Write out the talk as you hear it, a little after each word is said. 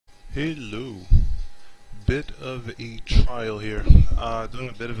Hello. Bit of a trial here. Doing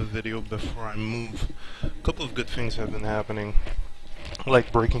a bit of a video before I move. A couple of good things have been happening,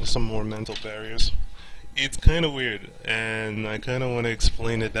 like breaking some more mental barriers. It's kind of weird, and I kind of want to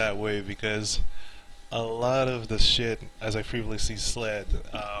explain it that way because a lot of the shit, as I previously said,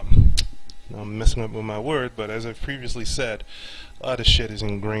 I'm messing up with my word, but as I previously said, a lot of shit is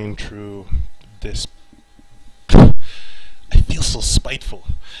ingrained through this. I feel so spiteful.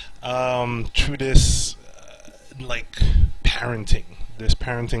 Through this, like, parenting. This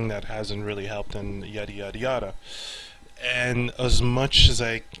parenting that hasn't really helped and yada yada yada. And as much as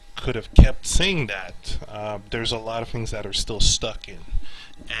I could have kept saying that, there's a lot of things that are still stuck in.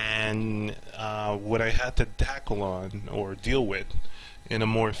 And what I had to tackle on or deal with in a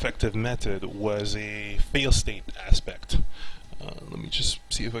more effective method was a fail state aspect. Let me just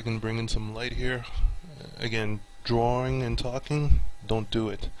see if I can bring in some light here. Again, drawing and talking, don't do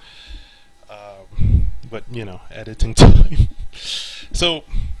it. But you know, editing time. So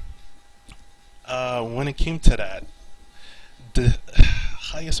when it came to that, the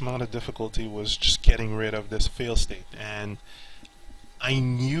highest amount of difficulty was just getting rid of this fail state, and I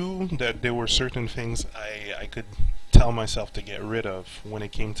knew that there were certain things I could tell myself to get rid of when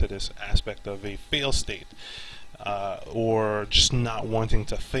it came to this aspect of a fail state, or just not wanting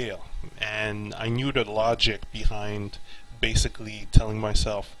to fail. And I knew the logic behind basically telling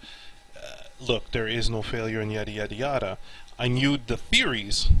myself, look, there is no failure and yada yada yada. I knew the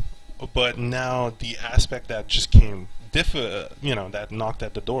theories, but now the aspect that just came that knocked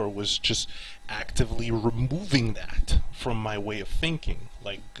at the door was just actively removing that from my way of thinking,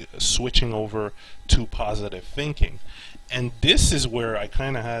 like switching over to positive thinking. And this is where I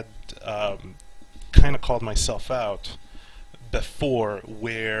kind of had kind of called myself out before,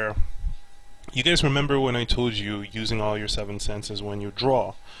 where you guys remember when I told you using all your seven senses when you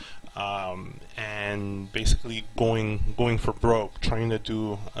draw, and basically going for broke, trying to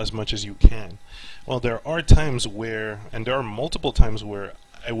do as much as you can. Well, there are times where, and there are multiple times where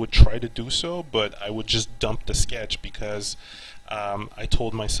I would try to do so, but I would just dump the sketch because I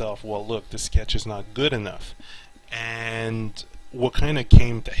told myself, well, look, this sketch is not good enough. And what kind of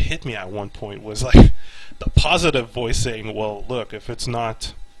came to hit me at one point was like the positive voice saying, well, look, if it's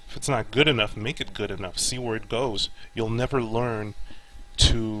not good enough, make it good enough. See where it goes. You'll never learn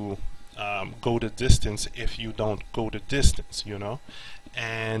to go the distance if you don't go the distance, you know?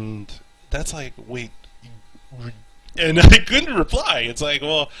 And that's like, wait, and I couldn't reply. It's like,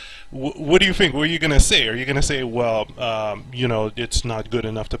 well, what do you think? What are you going to say? Are you going to say, well, it's not good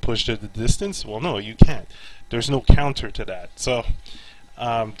enough to push the distance? Well, no, you can't. There's no counter to that. So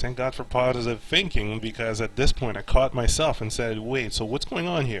thank God for positive thinking, because at this point I caught myself and said, wait, so what's going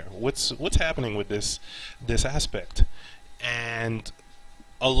on here? What's happening with this aspect? And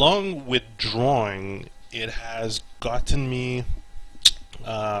along with drawing, it has gotten me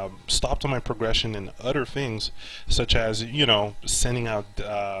stopped on my progression in other things, such as, sending out,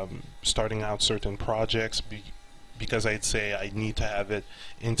 starting out certain projects, because I'd say I need to have it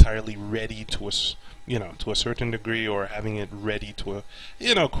entirely ready to a certain degree, or having it ready to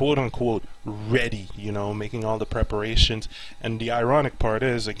a, quote unquote ready, making all the preparations. And the ironic part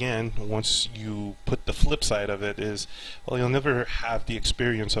is, again, once you put the flip side of it is, well, you'll never have the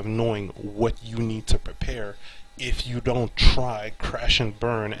experience of knowing what you need to prepare if you don't try, crash and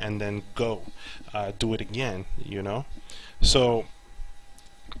burn, and then go do it again, So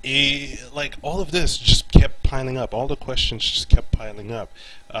like all of this just kept piling up. All the questions just kept piling up.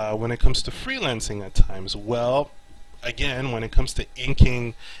 When it comes to freelancing at times, well, again, when it comes to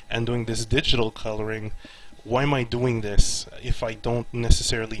inking and doing this digital coloring, why am I doing this if I don't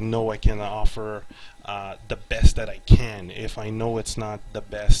necessarily know I can offer the best that I can, if I know it's not the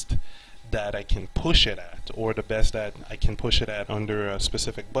best that I can push it at, or the best that I can push it at under a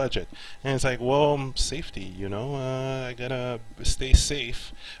specific budget? And it's like, well, safety, I gotta stay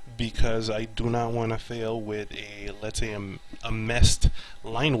safe, because I do not want to fail with let's say a messed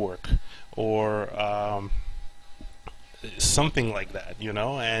line work, or something like that,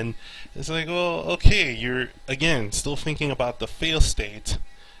 and it's like, well, okay, you're again still thinking about the fail state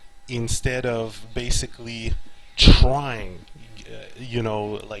instead of basically trying,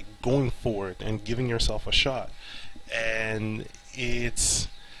 like going for it and giving yourself a shot. And it's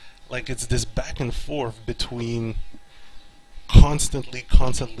like, it's this back and forth between constantly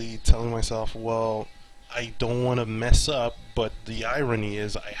telling myself, well, I don't want to mess up, but the irony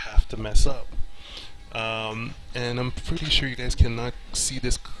is I have to mess up. And I'm pretty sure you guys cannot see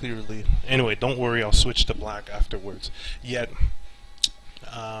this clearly. Anyway, don't worry, I'll switch to black afterwards. Yet,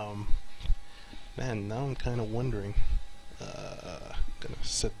 man, now I'm kind of wondering, gonna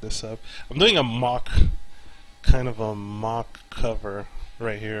set this up. I'm doing a kind of a mock cover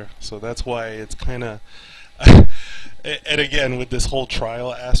right here, so that's why it's kind of. And again, with this whole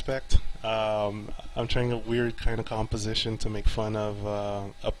trial aspect, I'm trying a weird kind of composition to make fun of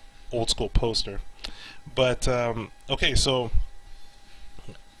a old school poster. But okay, so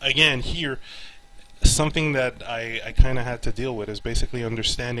again here, something that I kind of had to deal with is basically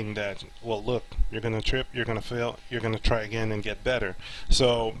understanding that, well, look, you're going to trip, you're going to fail, you're going to try again and get better.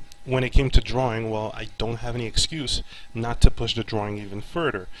 So when it came to drawing, well, I don't have any excuse not to push the drawing even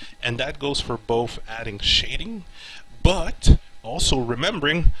further. And that goes for both adding shading, but also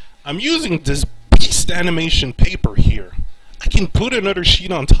remembering I'm using this beast animation paper here. I can put another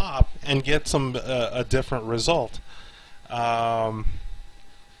sheet on top and get some a different result.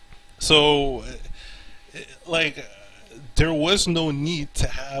 So like, there was no need to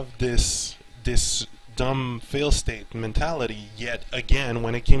have this dumb fail state mentality. Yet again,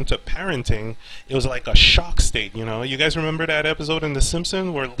 when it came to parenting, it was like a shock state. You know, you guys remember that episode in The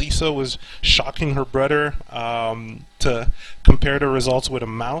Simpsons where Lisa was shocking her brother to compare the results with a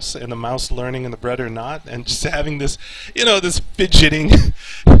mouse, and the mouse learning and the brother not, and just having this, you know, this fidgeting.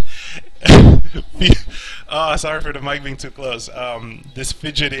 Oh, sorry for the mic being too close. This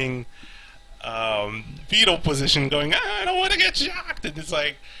fidgeting fetal position, going, I don't want to get shocked. And it's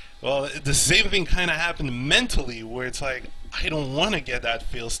like, well, the same thing kind of happened mentally, where it's like, I don't want to get that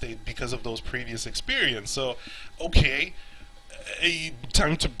fail state because of those previous experience. So, okay,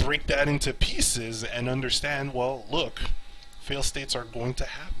 time to break that into pieces and understand, well, look, fail states are going to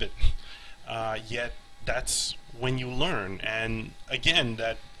happen. Yet that's when you learn. And again,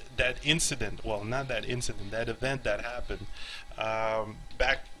 that incident, well, not that incident, that event that happened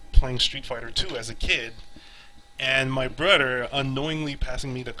back playing Street Fighter 2 as a kid, and my brother unknowingly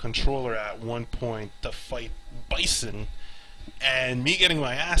passing me the controller at one point to fight Bison, and me getting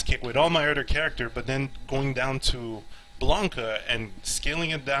my ass kicked with all my other character, but then going down to Blanca and scaling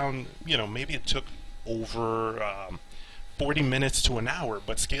it down, you know, maybe it took over 40 minutes to an hour,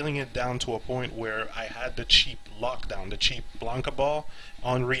 but scaling it down to a point where I had the cheap lockdown, the cheap Blanca ball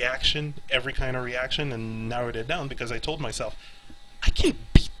on reaction, every kind of reaction, and narrowed it down because I told myself, I can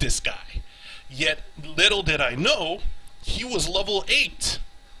beat this guy. Yet, little did I know, he was level 8.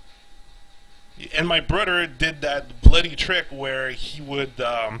 And my brother did that bloody trick where he would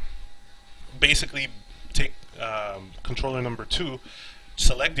basically take controller number 2,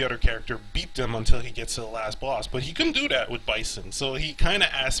 select the other character, beat them until he gets to the last boss. But he couldn't do that with Bison. So he kind of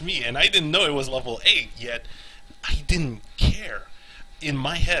asked me, and I didn't know it was level 8, yet I didn't care. In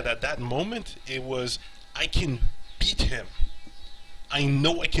my head at that moment, it was, I can beat him. I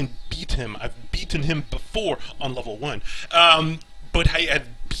know I can beat him. I've beaten him before on level 1. But I have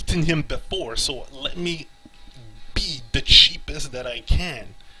beaten him before, so let me be the cheapest that I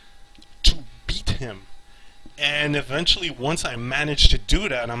can to beat him. And eventually, once I managed to do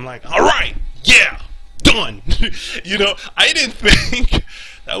that, I'm like, alright, yeah, done. You know, I didn't think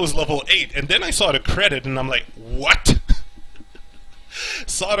that was level 8. And then I saw the credit, and I'm like, what?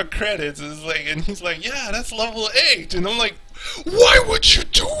 Saw the credits, it's like, and he's like, yeah, that's level 8. And I'm like, why would you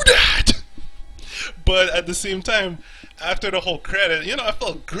do that? But at the same time, after the whole credit, you know, I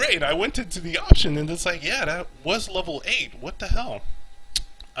felt great. I went into the option, and it's like, yeah, that was level 8. What the hell?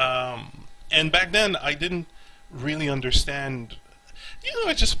 And back then, I didn't really understand. You know,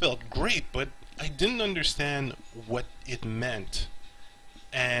 I just felt great, but I didn't understand what it meant.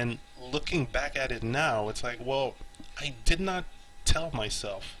 And looking back at it now, it's like, well, I did not tell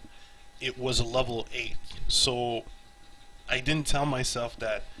myself it was a level 8. So I didn't tell myself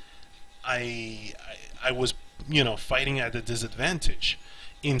that I was, you know, fighting at a disadvantage.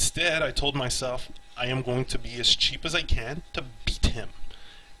 Instead, I told myself I am going to be as cheap as I can to beat him.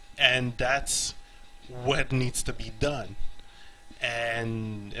 And that's what needs to be done.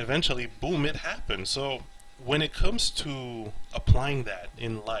 And eventually, boom, it happened. So when it comes to applying that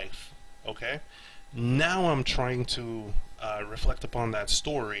in life, okay, now I'm trying to reflect upon that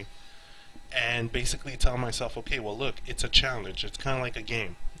story and basically tell myself, okay, well, look, it's a challenge. It's kind of like a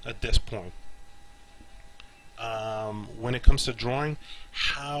game at this point. When it comes to drawing,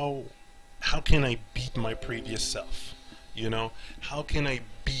 how can I beat my previous self? You know, how can I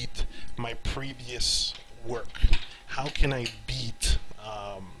beat my previous work? How can I beat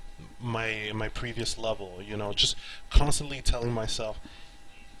my previous level? You know, just constantly telling myself,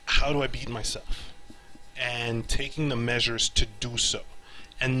 how do I beat myself? And taking the measures to do so,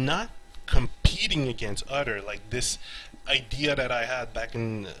 and not competing against other, like this idea that I had back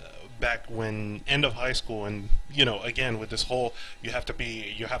when end of high school, and you know, again with this whole you have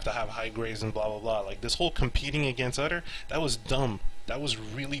to have high grades and blah blah blah, like this whole competing against other, that was dumb That was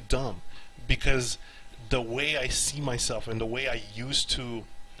really dumb, because the way I see myself and the way I used to,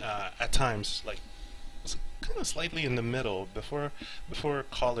 at times, like, kind of slightly in the middle before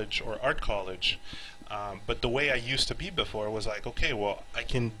college or art college. But the way I used to be before was like, okay, well, I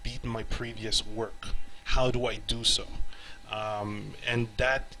can beat my previous work. How do I do so? And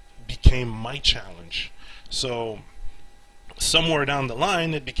that became my challenge. So somewhere down the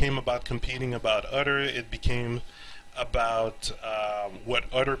line, it became about competing about other. It became about what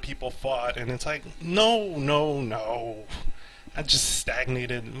other people thought, and it's like, no, no, no. I just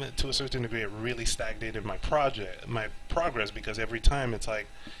stagnated to a certain degree. It really stagnated my progress, because every time it's like,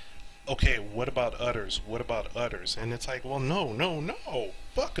 okay, what about others? What about others? And it's like, well, no, no, no,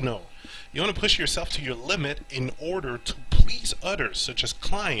 fuck no. You want to push yourself to your limit in order to please others, such as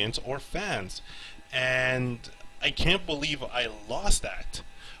clients or fans. And I can't believe I lost that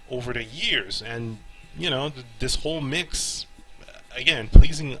over the years. And, you know, this whole mix, again,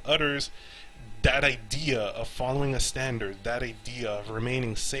 pleasing others, that idea of following a standard, that idea of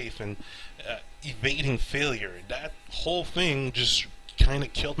remaining safe and evading failure, that whole thing just kind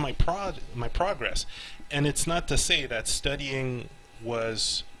of killed my progress. And it's not to say that studying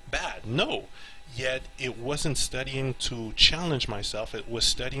was bad, no. Yet it wasn't studying to challenge myself, it was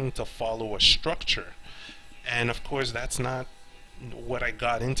studying to follow a structure. And of course that's not what I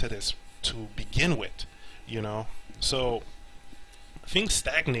got into this to begin with, you know. So things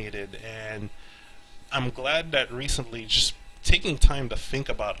stagnated, and I'm glad that recently, just taking time to think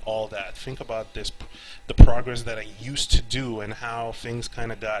about all that, think about the progress that I used to do, and how things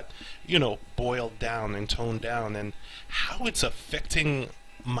kind of got, you know, boiled down and toned down, and how it's affecting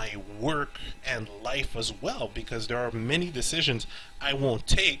my work and life as well, because there are many decisions I won't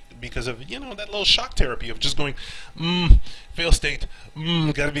take because of, you know, that little shock therapy of just going, fail state,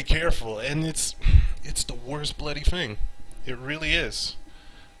 gotta be careful. And it's the worst bloody thing. It really is.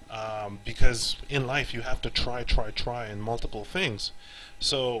 Because in life you have to try in multiple things.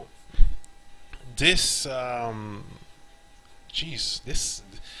 So this it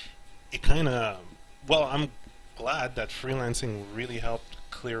kind of, well, I'm glad that freelancing really helped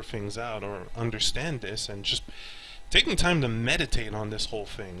clear things out or understand this, and just taking time to meditate on this whole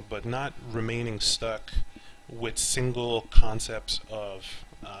thing, but not remaining stuck with single concepts of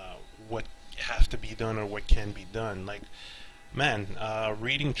what have to be done or what can be done. Like, man,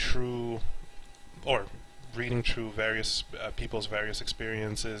 reading through various people's various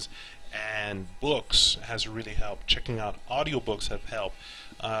experiences and books has really helped. Checking out audiobooks have helped.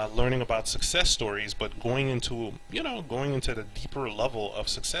 Learning about success stories, but going into the deeper level of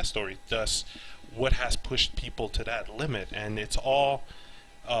success stories, thus what has pushed people to that limit. And it's all,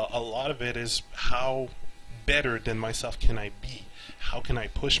 a lot of it is, how better than myself can I be? How can I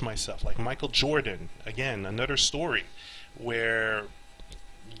push myself? Like Michael Jordan, again, another story where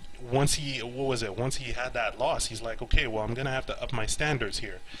once he had that loss, he's like, okay, well, I'm gonna have to up my standards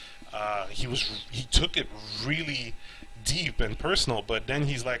here. He took it really deep and personal, but then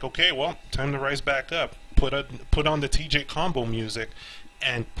he's like, okay, well, time to rise back up, put on the TJ combo music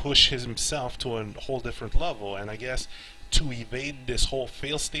and push himself to a whole different level. And I guess to evade this whole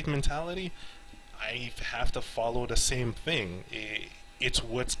fail state mentality, I have to follow the same thing. It's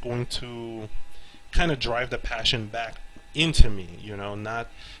what's going to kind of drive the passion back into me, you know, not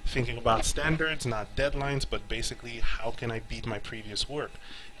thinking about standards, not deadlines, but basically how can I beat my previous work.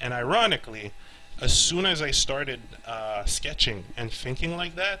 And ironically, as soon as I started sketching and thinking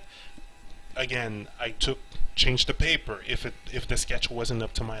like that, again, I changed the paper if the sketch wasn't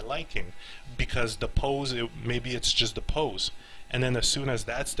up to my liking, because the pose, maybe it's just the pose. And then as soon as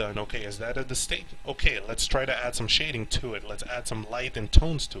that's done, okay, is that at the state? Okay, let's try to add some shading to it. Let's add some light and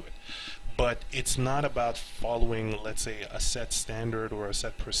tones to it. But it's not about following, let's say, a set standard or a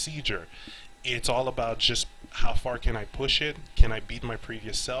set procedure. It's all about just how far can I push it? Can I beat my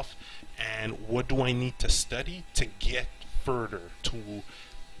previous self? And what do I need to study to get further, to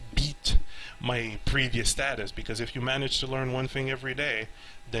beat my previous status? Because if you manage to learn one thing every day,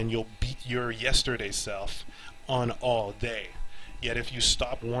 then you'll beat your yesterday self on all day. Yet if you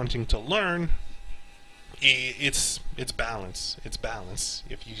stop wanting to learn, it's balance. It's balance.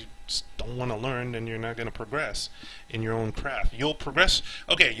 If you don't want to learn, then you're not going to progress in your own craft. You'll progress,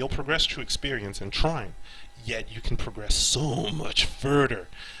 okay, you'll progress through experience and trying, yet you can progress so much further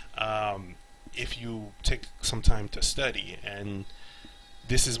if you take some time to study. And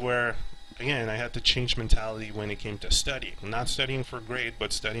this is where, again, I had to change mentality when it came to studying. Not studying for grade,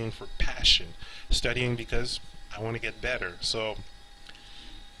 but studying for passion. Studying because I want to get better. So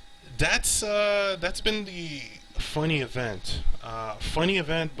that's been the funny event. Funny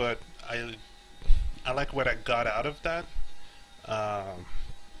event, but I like what I got out of that. um,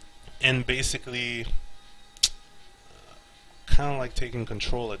 and basically kind of like taking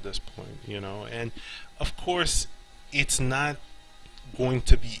control at this point, you know. And of course, it's not going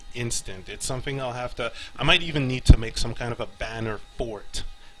to be instant. It's something I might even need to make some kind of a banner for it,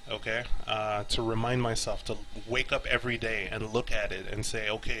 okay, to remind myself to wake up every day and look at it and say,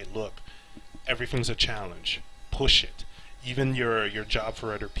 okay, look, everything's a challenge. Push it. Even your job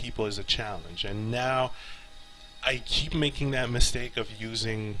for other people is a challenge. And now I keep making that mistake of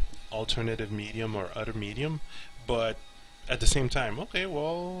using alternative medium or other medium, but at the same time, okay,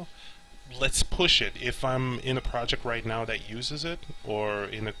 well, let's push it. If I'm in a project right now that uses it, or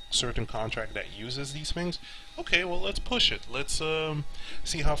in a certain contract that uses these things, okay, well, let's push it. Let's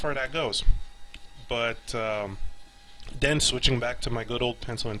see how far that goes. But then switching back to my good old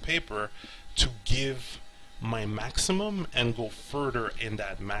pencil and paper to give my maximum and go further in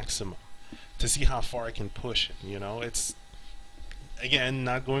that maximum to see how far I can push it. You know, it's, again,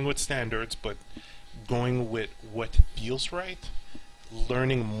 not going with standards, but going with what feels right,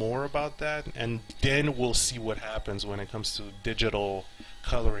 learning more about that, and then we'll see what happens when it comes to digital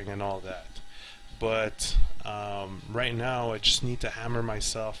coloring and all that. But right now I just need to hammer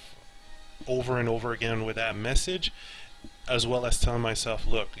myself over and over again with that message, as well as telling myself,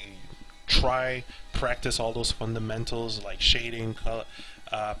 look, practice all those fundamentals like shading,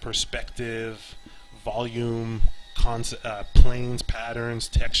 perspective, volume, planes, patterns,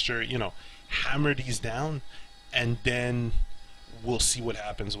 texture, you know, hammer these down, and then we'll see what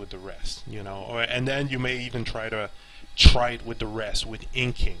happens with the rest, you know. And then you may even try it with the rest, with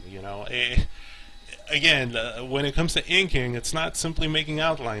inking, you know. Again, when it comes to inking, it's not simply making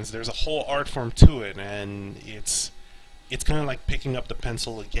outlines. There's a whole art form to it, and it's kind of like picking up the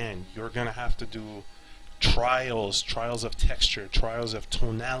pencil again. You're going to have to do trials of texture, trials of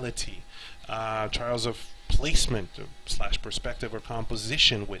tonality, trials of placement / perspective or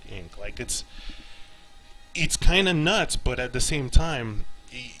composition with ink. Like, it's kind of nuts, but at the same time,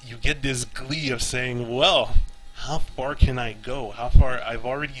 you get this glee of saying, well, how far can I go? How far? I've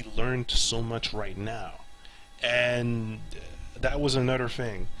already learned so much right now. And that was another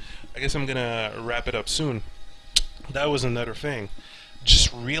thing. I guess I'm gonna wrap it up soon. That was another thing.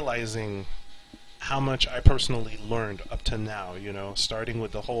 Just realizing how much I personally learned up to now, you know, starting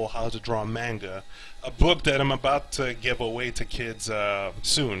with the whole how to draw manga, a book that I'm about to give away to kids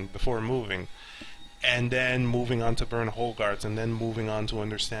soon before moving, and then moving on to Bern Hogarth, and then moving on to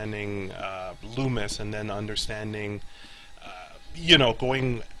understanding Loomis, and then understanding, you know,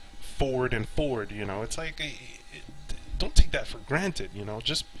 going forward and forward, you know. It's like, don't take that for granted, you know.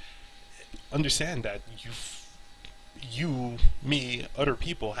 Just understand that you, me, other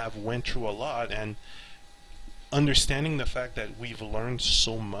people have went through a lot, and understanding the fact that we've learned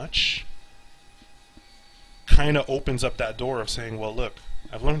so much kind of opens up that door of saying, well, look,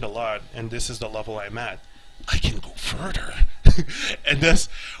 I've learned a lot, and this is the level I'm at. I can go further. And that's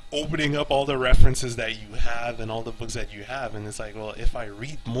opening up all the references that you have and all the books that you have, and it's like, well, if I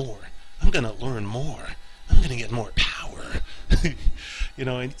read more, I'm going to learn more. I'm going to get more power. You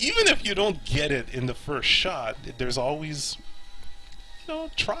know, and even if you don't get it in the first shot, there's always, you know,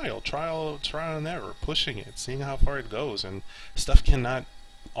 trial and error, pushing it, seeing how far it goes, and stuff cannot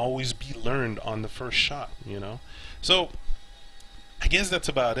always be learned on the first shot, you know. So I guess that's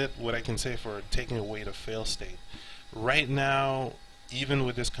about it, what I can say for taking away the fail state. Right now, even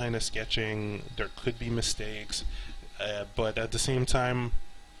with this kind of sketching, there could be mistakes, but at the same time,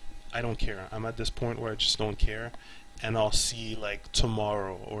 I don't care. I'm at this point where I just don't care, and I'll see, like,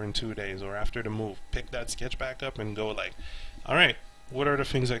 tomorrow or in 2 days or after the move, pick that sketch back up and go like, alright, what are the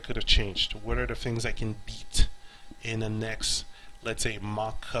things I could have changed? What are the things I can beat in the next, let's say,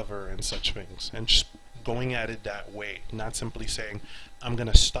 mock cover and such things? And just going at it that way, not simply saying, I'm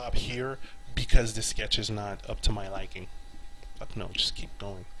going to stop here because the sketch is not up to my liking. Fuck no, just keep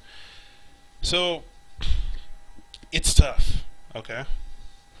going. So, it's tough, okay?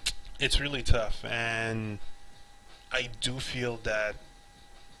 It's really tough, and I do feel that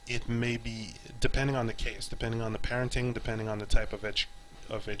it may be, depending on the case, depending on the parenting, depending on the type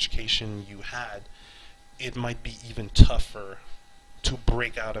of education you had, it might be even tougher to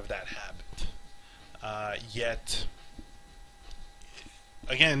break out of that habit. Yet,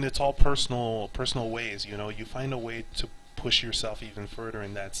 again, it's all personal ways, you know. You find a way to push yourself even further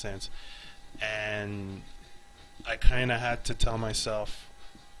in that sense. And I kind of had to tell myself,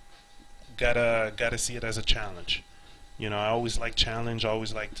 gotta see it as a challenge. You know, I always like challenge, I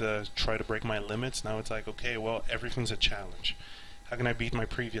always like to try to break my limits. Now it's like, okay, well, everything's a challenge. How can I beat my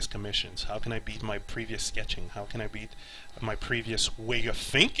previous commissions? How can I beat my previous sketching? How can I beat my previous way of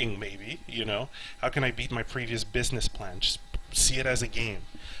thinking, maybe, you know? How can I beat my previous business plan? Just see it as a game.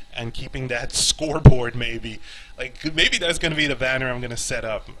 And keeping that scoreboard, maybe that's gonna be the banner I'm gonna set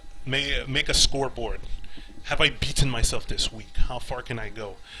up. Make a scoreboard. Have I beaten myself this week? How far can I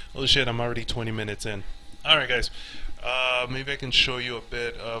go? Oh shit, I'm already 20 minutes in. Alright guys, maybe I can show you a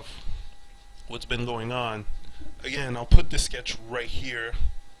bit of what's been going on. Again, I'll put this sketch right here.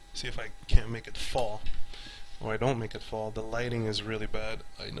 See if I can't make it fall. Or I don't make it fall. The lighting is really bad,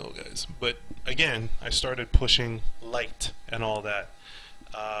 I know guys. But again, I started pushing light and all that.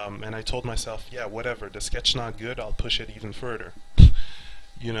 And I told myself, yeah, whatever, the sketch's not good, I'll push it even further.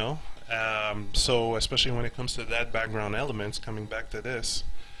 You know? So especially when it comes to that background elements, coming back to this,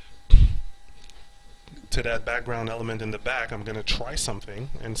 to that background element in the back, I'm gonna try something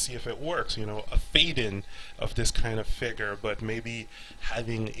and see if it works. You know, a fade in of this kind of figure, but maybe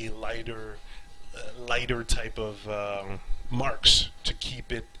having a lighter type of marks to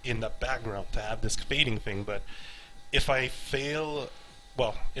keep it in the background, to have this fading thing. But if I fail,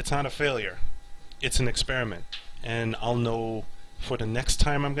 well, it's not a failure, it's an experiment, and I'll know for the next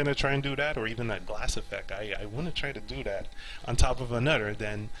time I'm gonna try and do that, or even that glass effect. I want to try to do that on top of another.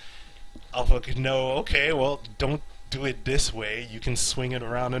 Then I'll fucking know, okay, well, don't do it this way, you can swing it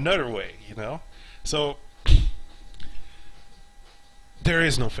around another way, you know? So there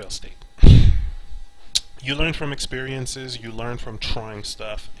is no fail state. You learn from experiences, you learn from trying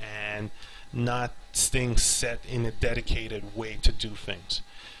stuff, and not staying set in a dedicated way to do things.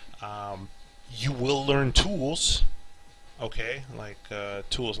 You will learn tools, okay, like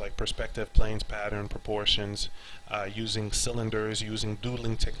tools like perspective, planes, pattern, proportions, using cylinders, using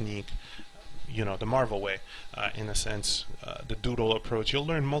doodling technique, you know, the Marvel way, in a sense, the doodle approach. You'll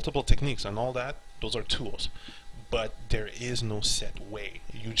learn multiple techniques and all that. Those are tools. But there is no set way.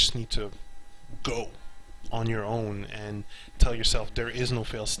 You just need to go on your own and tell yourself there is no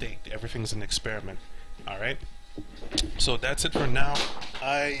fail state. Everything's an experiment. Alright? So that's it for now.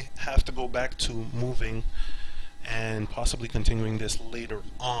 I have to go back to moving and possibly continuing this later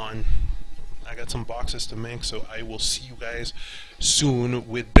on. I got some boxes to make, so I will see you guys soon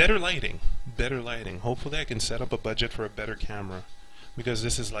with better lighting. Better lighting. Hopefully I can set up a budget for a better camera, because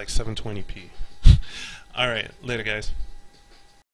this is like 720p. Alright, later guys.